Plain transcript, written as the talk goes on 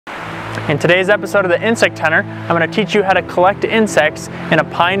In today's episode of The Insect Hunter, I'm going to teach you how to collect insects in a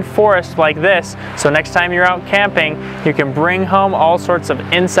pine forest like this, so next time you're out camping, you can bring home all sorts of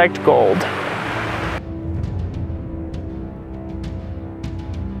insect gold.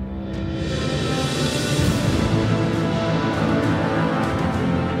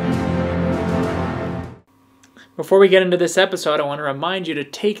 Before we get into this episode, I want to remind you to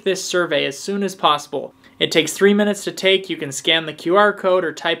take this survey as soon as possible. It takes 3 minutes to take. You can scan the QR code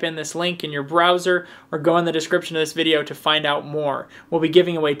or type in this link in your browser or go in the description of this video to find out more. We'll be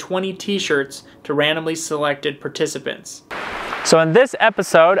giving away 20 t-shirts to randomly selected participants. So in this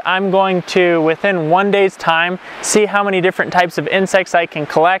episode, I'm going to, within 1 day's time, see how many different types of insects I can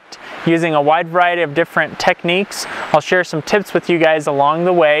collect using a wide variety of different techniques. I'll share some tips with you guys along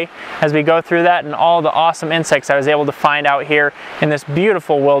the way as we go through that and all the awesome insects I was able to find out here in this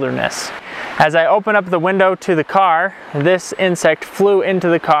beautiful wilderness. As I open up the window to the car, this insect flew into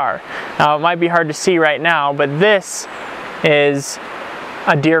the car. Now it might be hard to see right now, but this is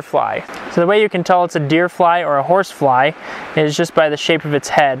a deer fly. So the way you can tell it's a deer fly or a horse fly is just by the shape of its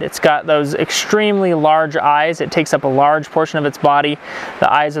head. It's got those extremely large eyes. It takes up a large portion of its body.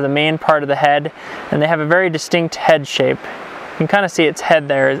 The eyes are the main part of the head, and they have a very distinct head shape. You can kind of see its head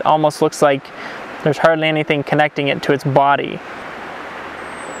there. It almost looks like there's hardly anything connecting it to its body.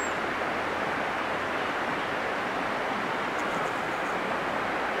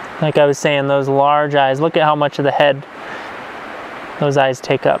 Like I was saying, those large eyes, look at how much of the head those eyes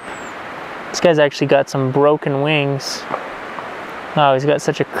take up. This guy's actually got some broken wings. Oh, he's got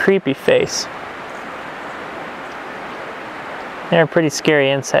such a creepy face. They're pretty scary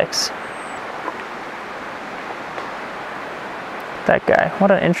insects. That guy,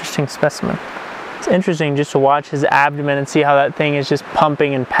 what an interesting specimen. It's interesting just to watch his abdomen and see how that thing is just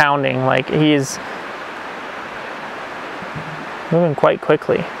pumping and pounding. Like he's moving quite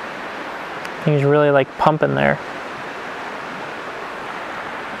quickly. He's really like pumping there.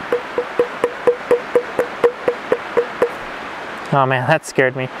 Oh man, that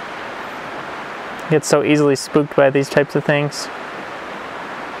scared me. I get so easily spooked by these types of things.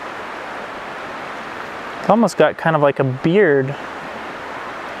 It's almost got kind of like a beard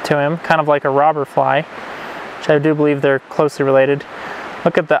to him, kind of like a robber fly, which I do believe they're closely related.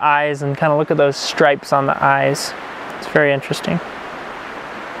 Look at the eyes and kind of look at those stripes on the eyes. It's very interesting.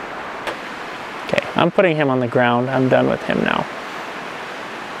 Okay, I'm putting him on the ground. I'm done with him now.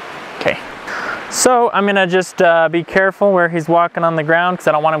 Okay. So I'm gonna just be careful where he's walking on the ground because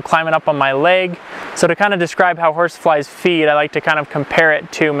I don't want him climbing up on my leg. So to kind of describe how horseflies feed, I like to kind of compare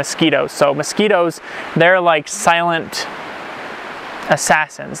it to mosquitoes. So mosquitoes, they're like silent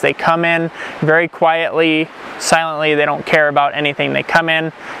assassins. They come in very quietly, silently. They don't care about anything. They come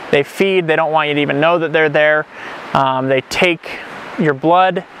in, they feed. They don't want you to even know that they're there. They take your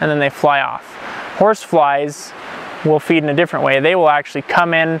blood and then they fly off. Horseflies will feed in a different way. They will actually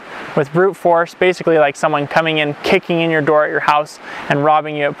come in with brute force, basically like someone coming in, kicking in your door at your house and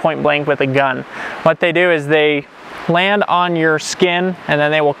robbing you at point blank with a gun. What they do is they land on your skin and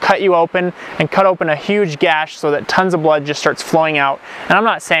then they will cut you open and cut open a huge gash so that tons of blood just starts flowing out. And I'm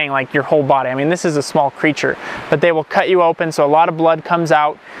not saying like your whole body, I mean this is a small creature, but they will cut you open so a lot of blood comes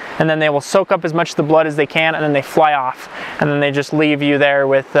out and then they will soak up as much of the blood as they can and then they fly off and then they just leave you there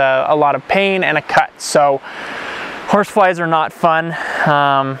with a lot of pain and a cut. So horseflies are not fun.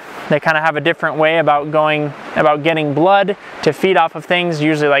 They kind of have a different way about getting blood to feed off of things,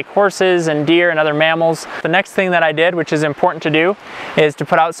 usually like horses and deer and other mammals. The next thing that I did, which is important to do, is to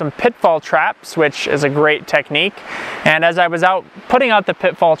put out some pitfall traps, which is a great technique. And as I was out putting out the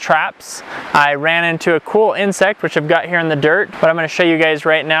pitfall traps, I ran into a cool insect, which I've got here in the dirt, but I'm going to show you guys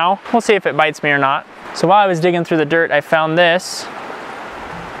right now. We'll see if it bites me or not. So while I was digging through the dirt, I found this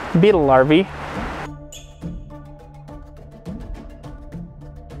beetle larvae.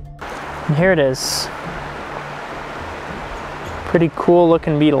 And here it is. Pretty cool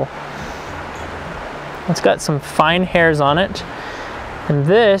looking beetle. It's got some fine hairs on it. And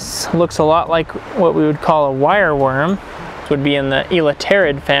this looks a lot like what we would call a wireworm, which would be in the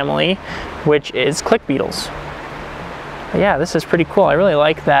elaterid family, which is click beetles. But yeah, this is pretty cool. I really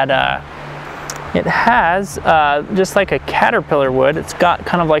like that. It has, just like a caterpillar would, it's got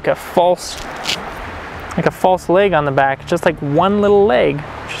kind of like a false leg on the back, just like one little leg,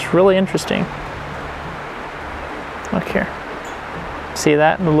 which is really interesting. Look here. See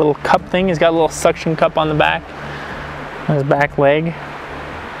that? The little cup thing? He's got a little suction cup on the back, on his back leg.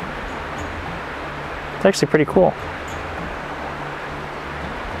 It's actually pretty cool.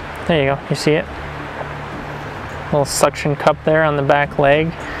 There you go, you see it? Little suction cup there on the back leg.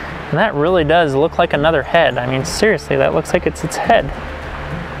 And that really does look like another head. I mean, seriously, that looks like it's its head.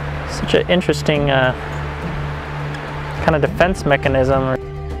 Such an interesting kind of defense mechanism.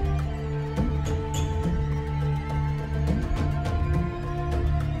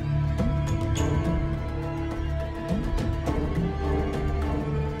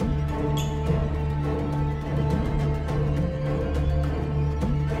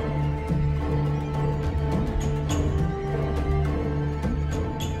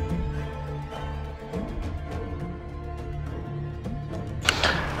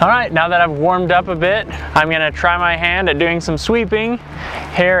 All right, now that I've warmed up a bit, I'm gonna try my hand at doing some sweeping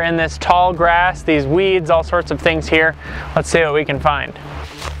here in this tall grass, these weeds, all sorts of things here. Let's see what we can find.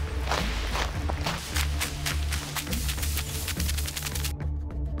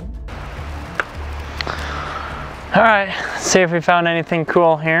 All right, let's see if we found anything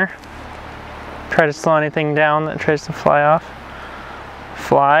cool here. Try to slow anything down that tries to fly off.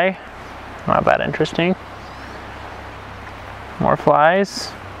 Fly, not that interesting. More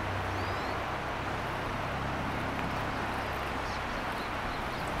flies.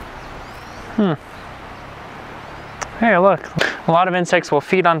 Hey, look, a lot of insects will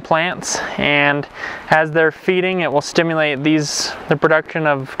feed on plants, and as they're feeding, it will stimulate the production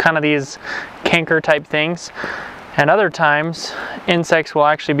of kind of these canker type things. And other times, insects will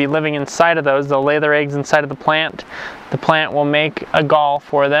actually be living inside of those. They'll lay their eggs inside of the plant. The plant will make a gall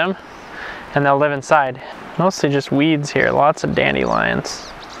for them, and they'll live inside. Mostly just weeds here, lots of dandelions.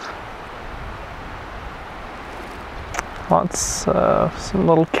 Lots of some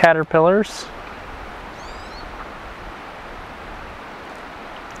little caterpillars.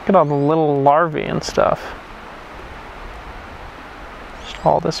 Look at all the little larvae and stuff. Just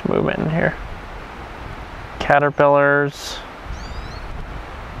all this movement in here. Caterpillars,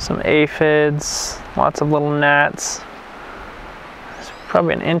 some aphids, lots of little gnats. There's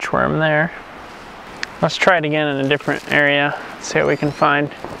probably an inchworm there. Let's try it again in a different area, see what we can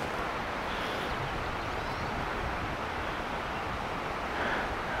find.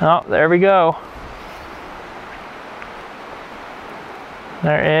 Oh, there we go.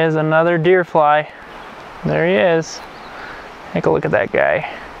 There is another deer fly. There he is. Take a look at that guy.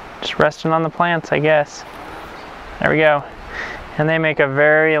 Just resting on the plants, I guess. There we go. And they make a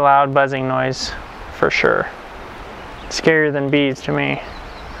very loud buzzing noise, for sure. Scarier than bees to me.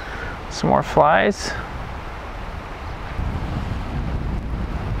 Some more flies.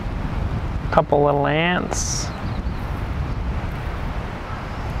 A couple little ants.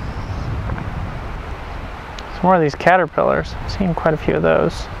 Some more of these caterpillars. I've seen quite a few of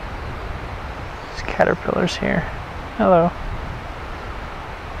those. These caterpillars here. Hello.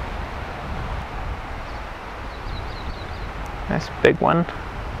 Nice big one.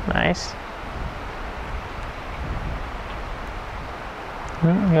 Nice. We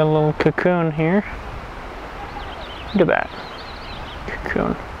got a little cocoon here. Look at that.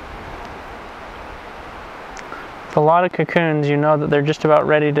 Cocoon. With a lot of cocoons, you know that they're just about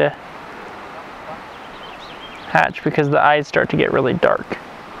ready to hatch because the eyes start to get really dark.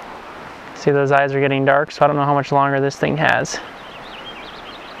 See, those eyes are getting dark, so I don't know how much longer this thing has.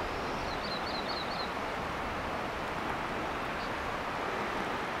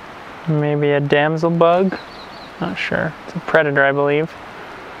 Maybe a damsel bug? Not sure. It's a predator, I believe.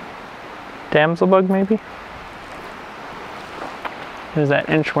 Damsel bug, maybe? There's that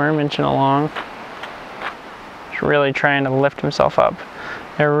inchworm inching along. He's really trying to lift himself up.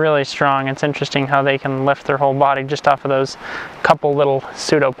 They're really strong. It's interesting how they can lift their whole body just off of those couple little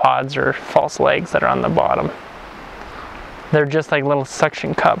pseudopods or false legs that are on the bottom. They're just like little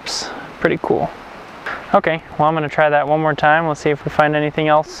suction cups. Pretty cool. Okay, well, I'm going to try that one more time. We'll see if we find anything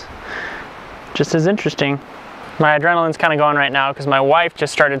else just as interesting. My adrenaline's kind of going right now because my wife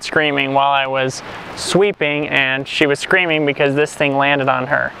just started screaming while I was sweeping, and she was screaming because this thing landed on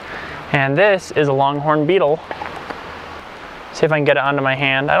her. And this is a longhorn beetle. See if I can get it onto my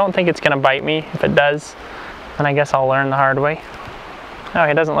hand. I don't think it's going to bite me. If it does, then I guess I'll learn the hard way. Oh,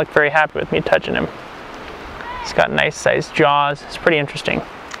 he doesn't look very happy with me touching him. He's got nice sized jaws. It's pretty interesting.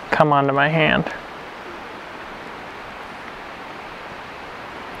 Come onto my hand.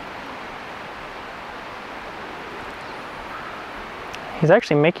 He's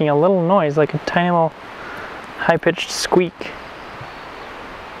actually making a little noise, like a tiny little high-pitched squeak.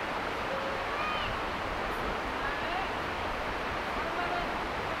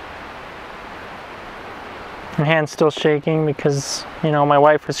 My hand's still shaking because, you know, my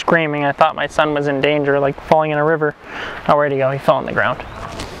wife was screaming. I thought my son was in danger, like falling in a river. Oh, where'd he go? He fell on the ground.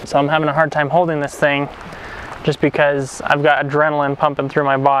 So I'm having a hard time holding this thing just because I've got adrenaline pumping through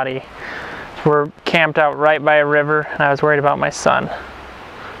my body. We're camped out right by a river, and I was worried about my son.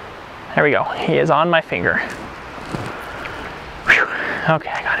 There we go. He is on my finger. Whew. Okay,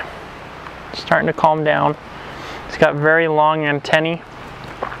 I got him. starting to calm down. He's got very long antennae.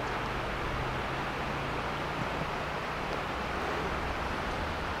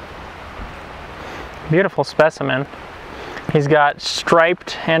 Beautiful specimen. He's got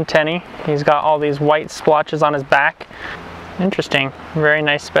striped antennae. He's got all these white splotches on his back. Interesting, very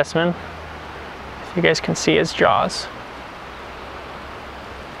nice specimen. If you guys can see his jaws.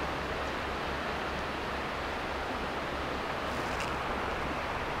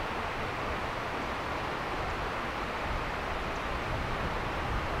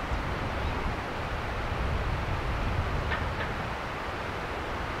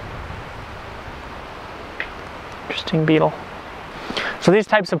 Interesting beetle. So these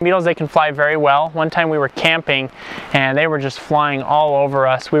types of beetles, they can fly very well. One time we were camping and they were just flying all over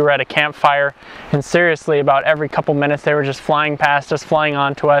us. We were at a campfire and seriously about every couple minutes they were just flying past us, flying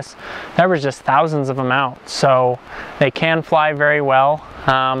onto us. There was just thousands of them out. So they can fly very well,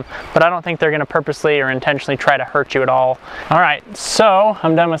 but I don't think they're going to purposely or intentionally try to hurt you at all. All right, so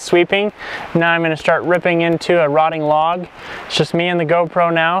I'm done with sweeping. Now I'm going to start ripping into a rotting log. It's just me and the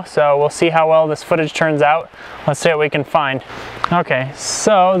GoPro now, so we'll see how well this footage turns out. Let's see what we can find. Okay,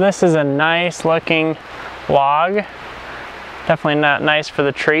 so this is a nice looking log. Definitely not nice for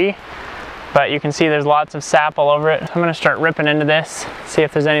the tree, but you can see there's lots of sap all over it. I'm going to start ripping into this, see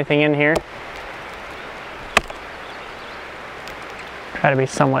if there's anything in here. Try to be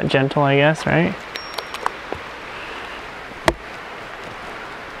somewhat gentle, I guess, right?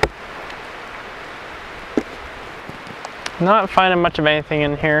 Not finding much of anything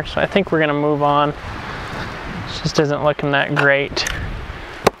in here, so I think we're going to move on. Just isn't looking that great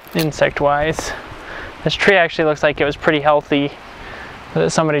insect wise. This tree actually looks like it was pretty healthy, but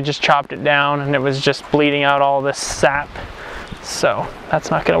somebody just chopped it down and it was just bleeding out all this sap, so that's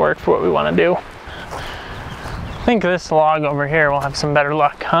not going to work for what we want to do. I think this log over here will have some better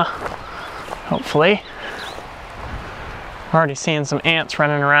luck, huh? Hopefully. I'm already seeing some ants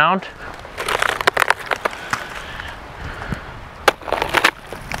running around.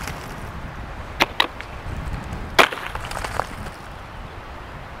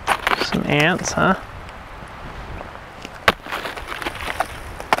 Some ants, huh?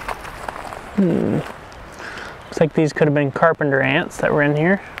 Looks like these could have been carpenter ants that were in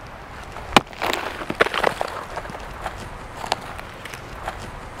here.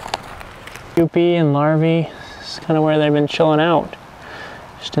 Pupae and larvae, this is kind of where they've been chilling out.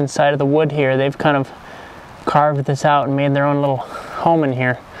 Just inside of the wood here. They've kind of carved this out and made their own little home in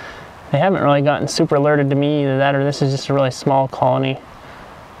here. They haven't really gotten super alerted to me, either that or this is just a really small colony.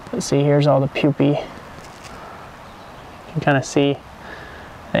 Let's see, here's all the pupae. You can kind of see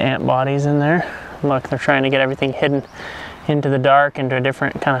the ant bodies in there. Look, they're trying to get everything hidden into the dark, into a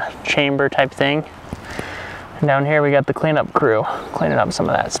different kind of chamber type thing. And down here we got the cleanup crew, cleaning up some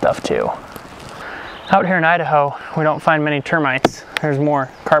of that stuff too. Out here in Idaho, we don't find many termites. There's more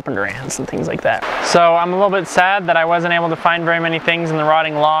carpenter ants and things like that. So I'm a little bit sad that I wasn't able to find very many things in the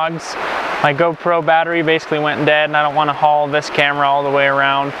rotting logs. My GoPro battery basically went dead and I don't want to haul this camera all the way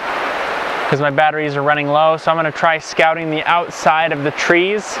around because my batteries are running low. So I'm going to try scouting the outside of the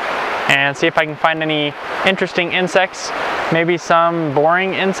trees and see if I can find any interesting insects, maybe some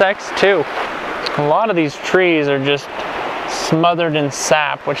boring insects too. A lot of these trees are just smothered in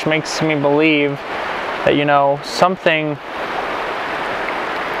sap, which makes me believe that, you know, something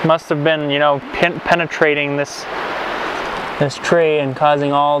must have been, you know, penetrating this tree and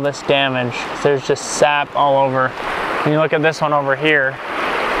causing all this damage. There's just sap all over. When you look at this one over here,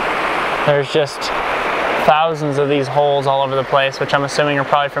 there's just thousands of these holes all over the place, which I'm assuming are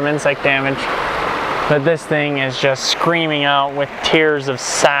probably from insect damage. But this thing is just screaming out with tears of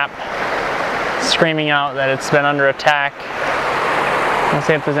sap, screaming out that it's been under attack. Let's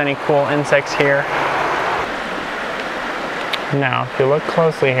see if there's any cool insects here. Now, if you look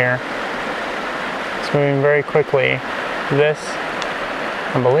closely here, it's moving very quickly. This,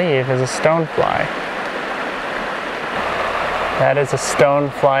 I believe, is a stonefly. That is a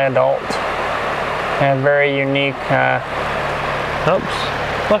stonefly adult. They have very unique, oops,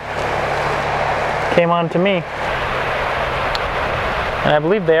 look, came on to me. And I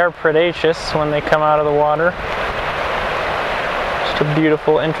believe they are predaceous when they come out of the water. Just a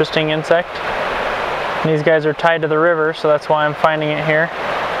beautiful, interesting insect. And these guys are tied to the river, so that's why I'm finding it here.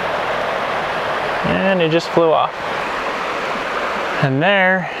 And it just flew off. And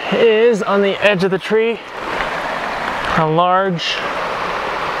there is, on the edge of the tree, a large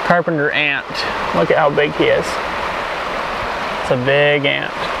carpenter ant. Look at how big he is. It's a big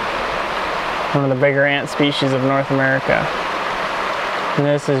ant. One of the bigger ant species of North America. And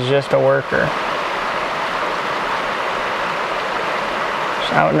this is just a worker.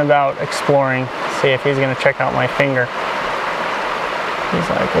 Just out and about exploring, see if he's gonna check out my finger. He's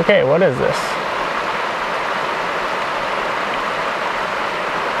like, okay, what is this?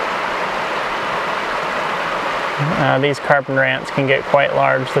 These carpenter ants can get quite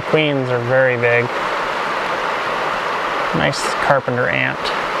large. The queens are very big. Nice carpenter ant.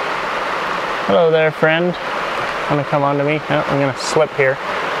 Hello there, friend. Want to come onto me? Oh, I'm gonna slip here.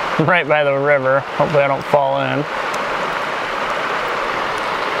 I'm right by the river. Hopefully I don't fall in.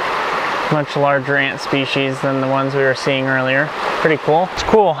 Much larger ant species than the ones we were seeing earlier. Pretty cool. It's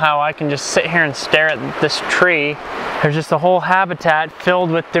cool how I can just sit here and stare at this tree. There's just a whole habitat filled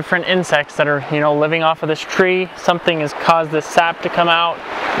with different insects that are, you know, living off of this tree. Something has caused this sap to come out.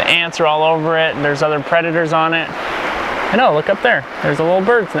 The ants are all over it, and there's other predators on it. I know, look up there. There's a little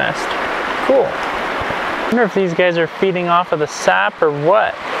bird's nest. Cool. I wonder if these guys are feeding off of the sap or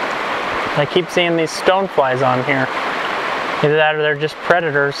what. I keep seeing these stoneflies on here. Either that or they're just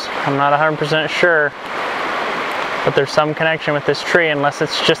predators. I'm not 100% sure. But there's some connection with this tree, unless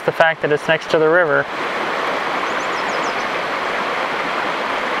it's just the fact that it's next to the river.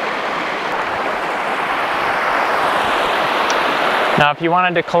 Now, if you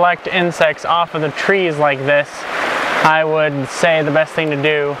wanted to collect insects off of the trees like this, I would say the best thing to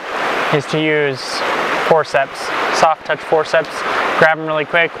do is to use forceps, soft touch forceps. Grab them really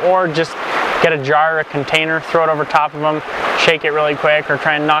quick, or just get a jar or a container, throw it over top of them, shake it really quick, or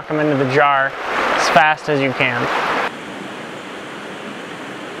try and knock them into the jar as fast as you can.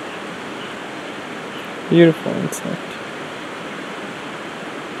 Beautiful insect.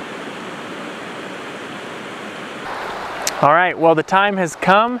 All right, well, the time has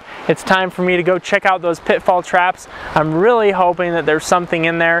come. It's time for me to go check out those pitfall traps. I'm really hoping that there's something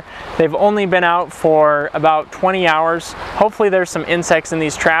in there. They've only been out for about 20 hours. Hopefully there's some insects in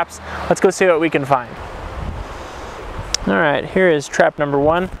these traps. Let's go see what we can find. All right, here is trap number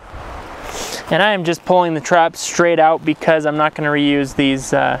 1. And I am just pulling the trap straight out because I'm not gonna reuse these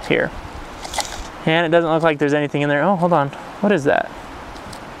here. And it doesn't look like there's anything in there. Oh, hold on, what is that?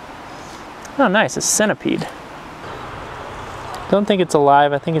 Oh, nice, a centipede. Don't think it's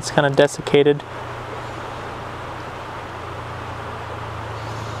alive. I think it's kind of desiccated.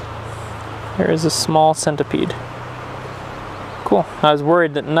 There is a small centipede. Cool. I was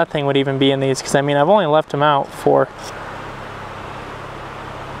worried that nothing would even be in these because, I mean, I've only left them out for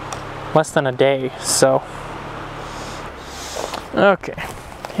less than a day, so. Okay,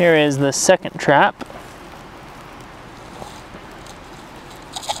 here is the second trap.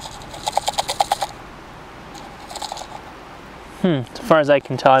 As far as I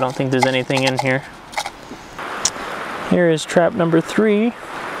can tell, I don't think there's anything in here. Here is trap number 3.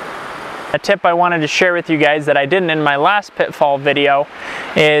 A tip I wanted to share with you guys that I didn't in my last pitfall video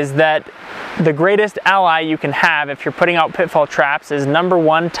is that the greatest ally you can have if you're putting out pitfall traps is number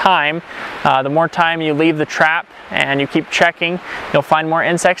 1, time. The more time you leave the trap and you keep checking, you'll find more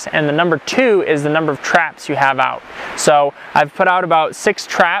insects. And the number 2 is the number of traps you have out. So I've put out about 6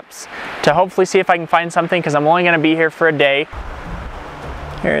 traps to hopefully see if I can find something because I'm only going to be here for a day.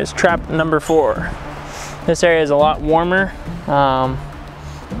 Here is trap number 4. This area is a lot warmer, a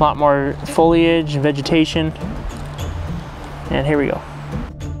lot more foliage, vegetation, and here we go.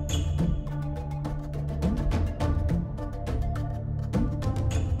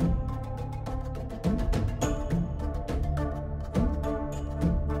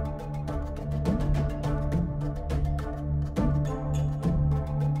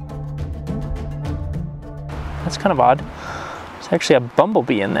 That's kind of odd. There's actually a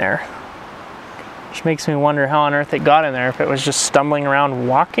bumblebee in there, which makes me wonder how on earth it got in there, if it was just stumbling around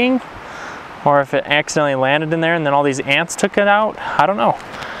walking, or if it accidentally landed in there and then all these ants took it out. I don't know.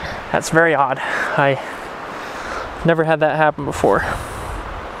 That's very odd. I never had that happen before.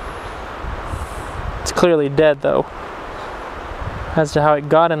 It's clearly dead though. As to how it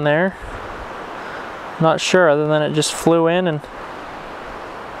got in there, I'm not sure, other than it just flew in and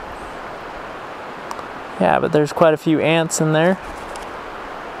yeah, but there's quite a few ants in there.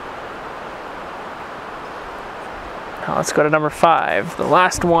 Now let's go to number 5, the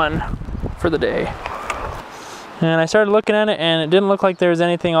last one for the day. And I started looking at it and it didn't look like there was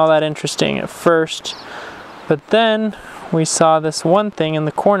anything all that interesting at first. But then we saw this one thing in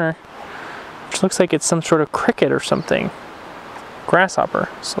the corner, which looks like it's some sort of cricket or something. Grasshopper.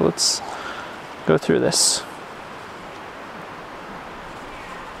 So let's go through this.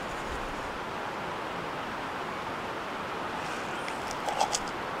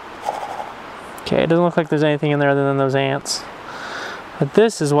 Okay, it doesn't look like there's anything in there other than those ants. But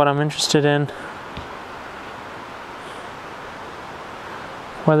this is what I'm interested in.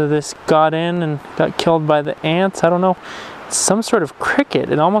 Whether this got in and got killed by the ants, I don't know. some sort of cricket.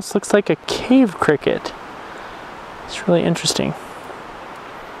 It almost looks like a cave cricket. It's really interesting.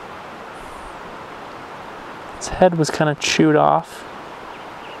 Its head was kind of chewed off.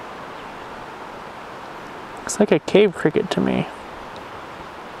 Looks like a cave cricket to me.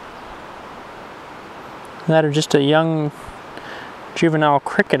 That or just a young juvenile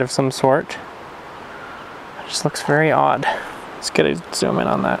cricket of some sort. It just looks very odd. Let's get a zoom in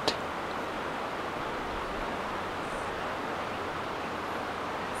on that.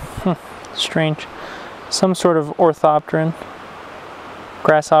 Strange. Some sort of orthopteran,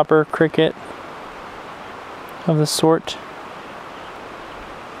 grasshopper, cricket of the sort.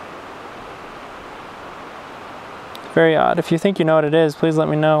 Very odd. If you think you know what it is, please let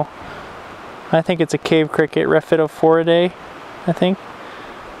me know. I think it's a cave cricket, Rhaphidophoridae, I think.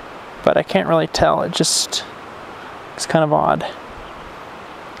 But I can't really tell. It just looks kind of odd.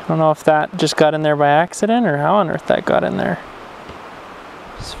 I don't know if that just got in there by accident or how on earth that got in there.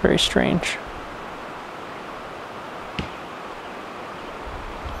 It's very strange.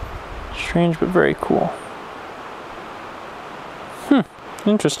 Strange but very cool.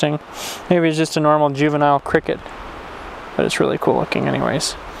 Interesting. Maybe it's just a normal juvenile cricket, but it's really cool looking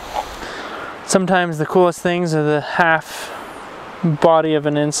anyways. Sometimes the coolest things are the half body of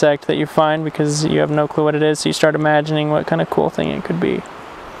an insect that you find because you have no clue what it is, so you start imagining what kind of cool thing it could be.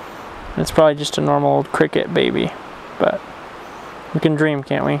 And it's probably just a normal old cricket baby, but we can dream,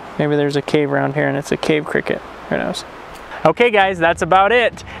 can't we? Maybe there's a cave around here and it's a cave cricket. Who knows? Okay guys, that's about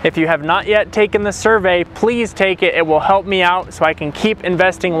it. If you have not yet taken the survey, please take it. It will help me out so I can keep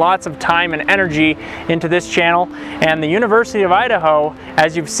investing lots of time and energy into this channel. And the University of Idaho,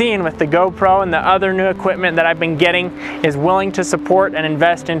 as you've seen with the GoPro and the other new equipment that I've been getting, is willing to support and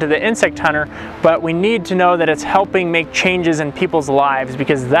invest into the insect hunter, but we need to know that it's helping make changes in people's lives,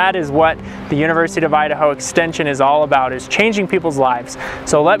 because that is what the University of Idaho Extension is all about, is changing people's lives.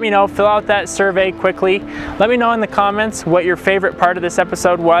 So let me know, fill out that survey quickly. Let me know in the comments what your favorite part of this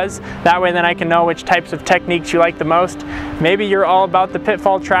episode was. That way then I can know which types of techniques you like the most. Maybe you're all about the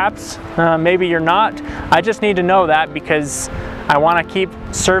pitfall traps, maybe you're not. I just need to know that because I want to keep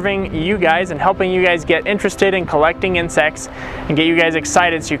serving you guys and helping you guys get interested in collecting insects and get you guys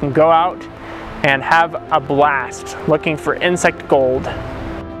excited so you can go out and have a blast looking for insect gold.